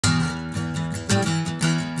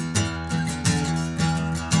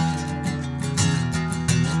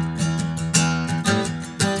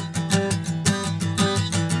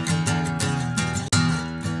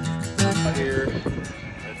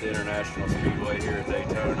Speedway here in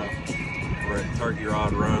Daytona. We're at Turkey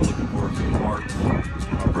Rod Run looking for a few parts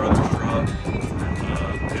for my brother's truck.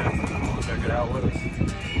 Yeah, check it out with us.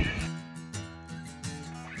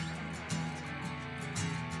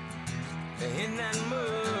 In that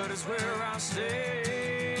mud is where I'll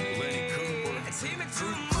stay. Lenny cruising in the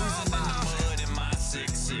mud in my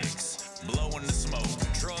 6'6", blowing the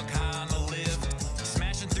smoke, truck high on the lift,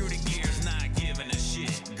 smashing through the gears, not giving a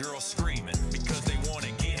shit. Girls screaming because they want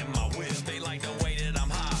to get in my whip. They like the way that I'm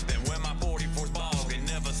hopping when my 44's bogging,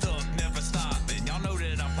 never stuck, never stopping. Y'all know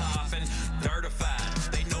that I'm popping,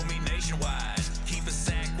 dirtified. They know me nationwide. Keep a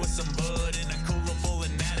sack with some bud and a cooler full of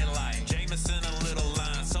natty light. Jameson, a little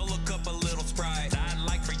line, solo cup, a little Sprite. I'd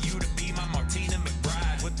like for you to be my Martina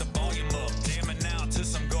McBride with the volume up, jamming out to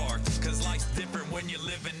some guard. Cause life's different when you're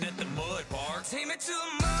living at the mud park. Take me to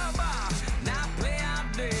a mud bar, now play out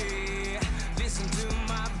day. Listen to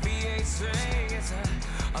my V8 say it's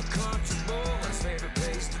a country boy's favorite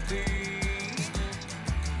place to be.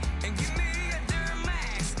 And give me a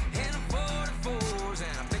Duramax and a 44s,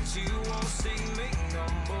 and I bet you won't see me no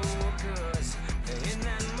more. Cause in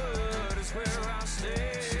that mud is where I'll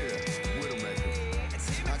stay.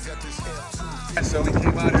 So we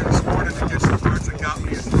came out here this morning to get some parts. I got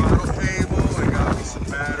me a throttle cable, I got me some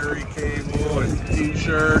battery cable and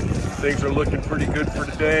t-shirt. Things are looking pretty good for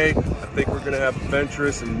today. I think we're going to have a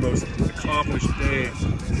adventurous and most accomplished day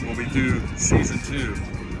when we do season 2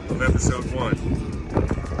 of episode 1.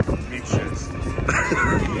 Meat shits.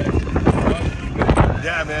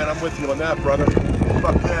 Yeah, man, I'm with you on that, brother.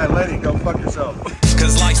 Fuck yeah, Lenny, go fuck yourself.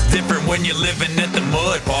 Cause life's different when you're living at the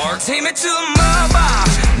mud park. Take me to a mud bar,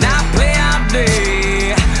 now play out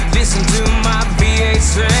day. Listen to my V8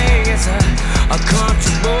 say it's a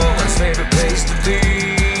country boy's favorite place to be.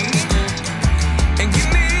 And give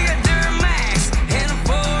me a Duramax and a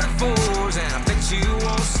 44s, and I bet you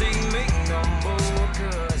won't see me